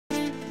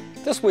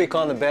This week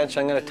on the bench,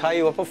 I'm going to tie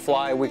you up a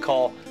fly we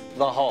call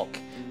the Hulk.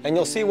 And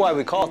you'll see why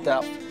we call it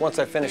that once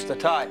I finish the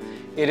tie.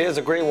 It is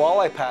a great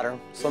walleye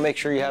pattern, so make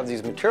sure you have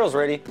these materials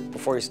ready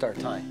before you start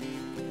tying.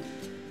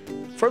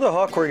 For the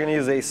hook, we're going to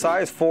use a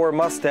size 4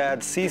 Mustad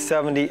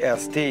C70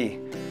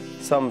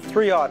 SD, some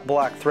 3/0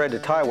 black thread to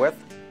tie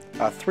with,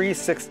 a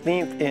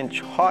 3/16 inch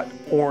hot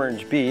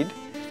orange bead,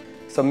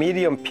 some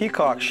medium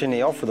peacock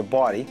chenille for the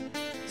body,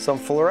 some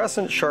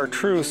fluorescent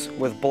chartreuse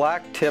with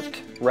black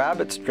tipped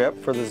rabbit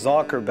strip for the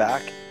zonker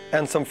back,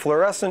 and some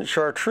fluorescent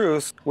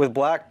chartreuse with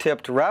black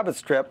tipped rabbit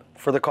strip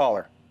for the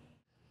collar.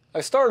 I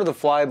started the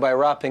fly by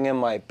wrapping in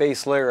my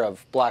base layer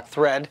of black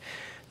thread.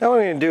 Now what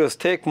I'm going to do is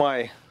take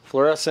my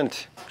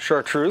fluorescent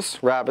chartreuse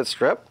rabbit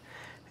strip,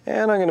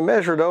 and I'm going to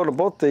measure it out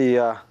about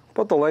the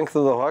length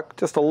of the hook,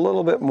 just a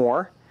little bit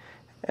more,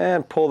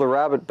 and pull the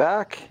rabbit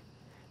back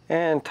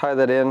and tie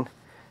that in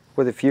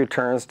with a few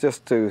turns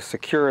just to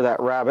secure that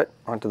rabbit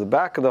onto the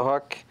back of the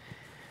hook,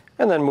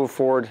 and then move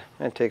forward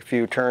and take a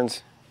few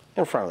turns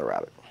in front of the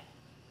rabbit.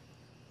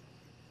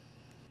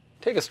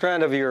 Take a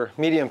strand of your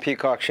medium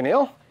peacock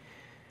chenille,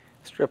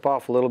 strip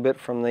off a little bit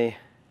from the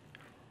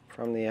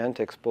end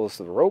to expose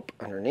the rope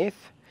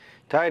underneath,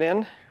 tie it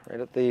in right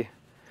at the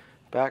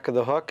back of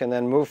the hook, and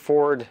then move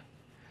forward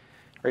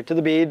right to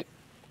the bead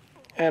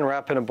and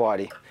wrap in a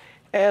body.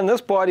 And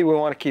this body we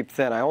want to keep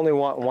thin. I only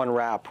want one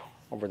wrap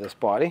over this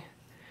body,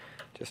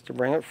 just to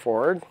bring it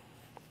forward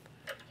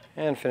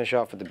and finish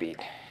off with the bead.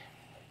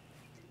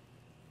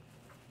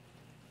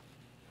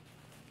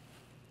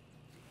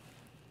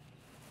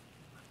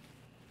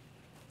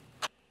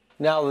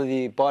 Now that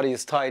the body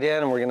is tied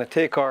in, we're going to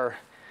take our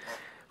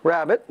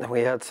rabbit that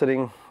we had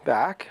sitting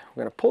back,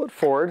 we're going to pull it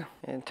forward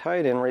and tie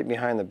it in right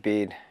behind the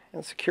bead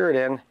and secure it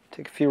in.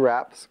 Take a few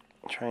wraps,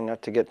 trying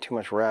not to get too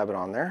much rabbit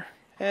on there,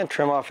 and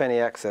trim off any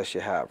excess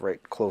you have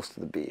right close to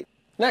the bead.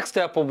 Next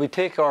step will be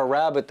take our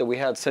rabbit that we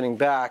had sitting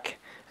back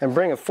and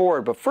bring it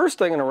forward, but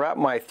first I'm going to wrap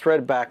my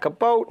thread back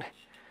about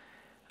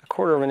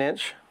 1/4 of an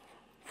inch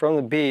from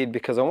the bead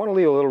because I want to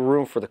leave a little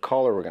room for the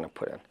collar we're going to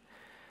put in.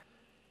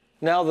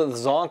 Now that the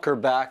zonker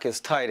back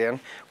is tied in,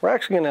 we're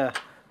actually going to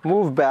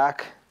move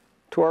back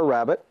to our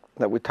rabbit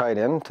that we tied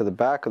in to the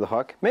back of the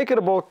hook. Make it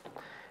about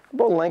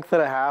a length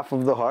and a half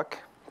of the hook.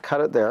 Cut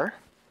it there.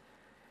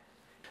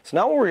 So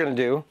now what we're going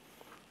to do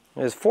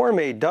is form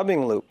a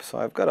dubbing loop. So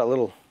I've got a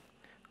little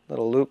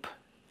loop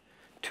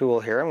tool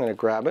here. I'm going to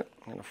grab it.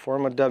 I'm going to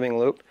form a dubbing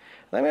loop.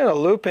 And I'm going to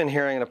loop in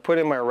here. I'm going to put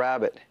in my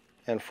rabbit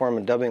and form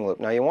a dubbing loop.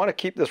 Now you want to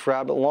keep this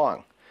rabbit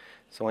long.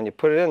 So when you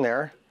put it in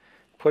there,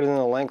 put it in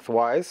the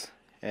lengthwise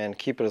and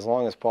keep it as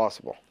long as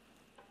possible.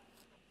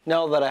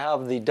 Now that I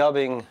have the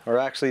dubbing, or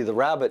actually the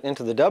rabbit,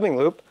 into the dubbing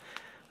loop,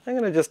 I'm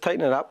going to just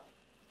tighten it up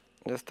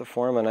just to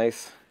form a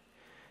nice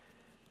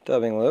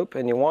dubbing loop.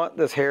 And you want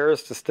this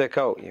hairs to stick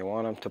out. You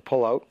want them to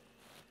pull out.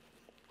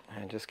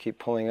 And just keep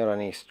pulling out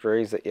any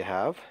strays that you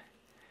have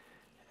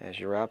as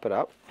you wrap it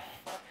up.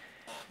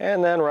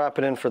 And then wrap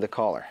it in for the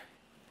collar.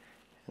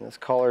 And this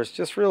collar is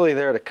just really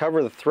there to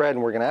cover the thread,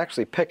 and we're going to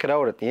actually pick it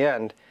out at the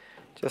end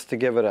just to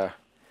give it a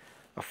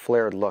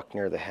flared look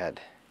near the head.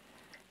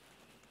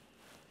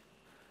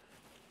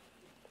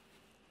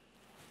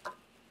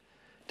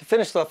 To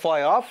finish the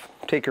fly off,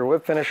 take your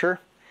whip finisher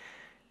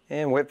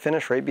and whip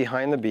finish right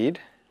behind the bead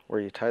where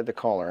you tied the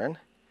collar in.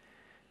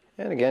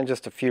 And again,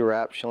 just a few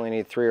wraps. You only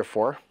need 3 or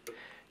 4.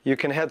 You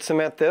can head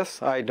cement this.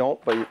 I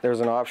don't, but there's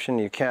an option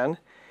you can.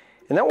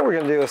 And then what we're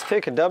going to do is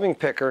take a dubbing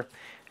picker,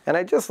 and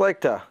I just like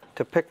to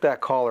pick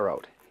that collar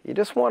out. You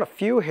just want a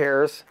few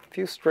hairs, a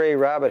few stray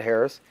rabbit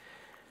hairs,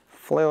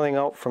 flailing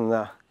out from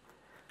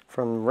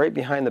right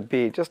behind the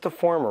bead, just to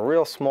form a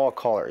real small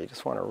collar. You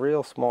just want a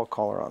real small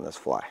collar on this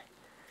fly.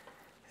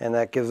 And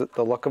that gives it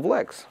the look of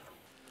legs.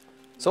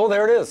 So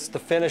there it is, the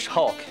finished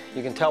Hulk.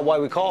 You can tell why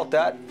we call it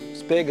that.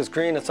 It's big, it's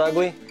green, it's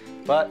ugly,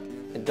 but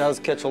it does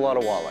catch a lot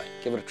of walleye.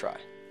 Give it a try.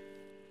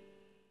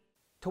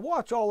 To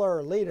watch all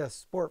our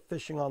latest Sport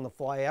Fishing on the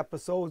Fly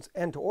episodes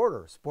and to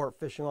order Sport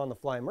Fishing on the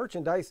Fly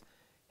merchandise,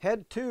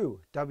 head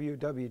to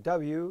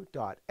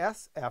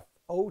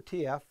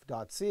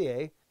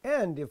www.sfotf.ca.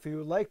 And if you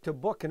would like to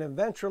book an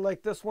adventure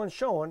like this one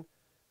shown,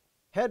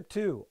 head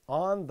to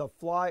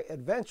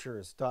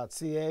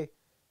ontheflyadventures.ca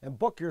and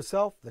book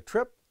yourself the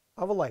trip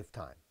of a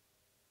lifetime.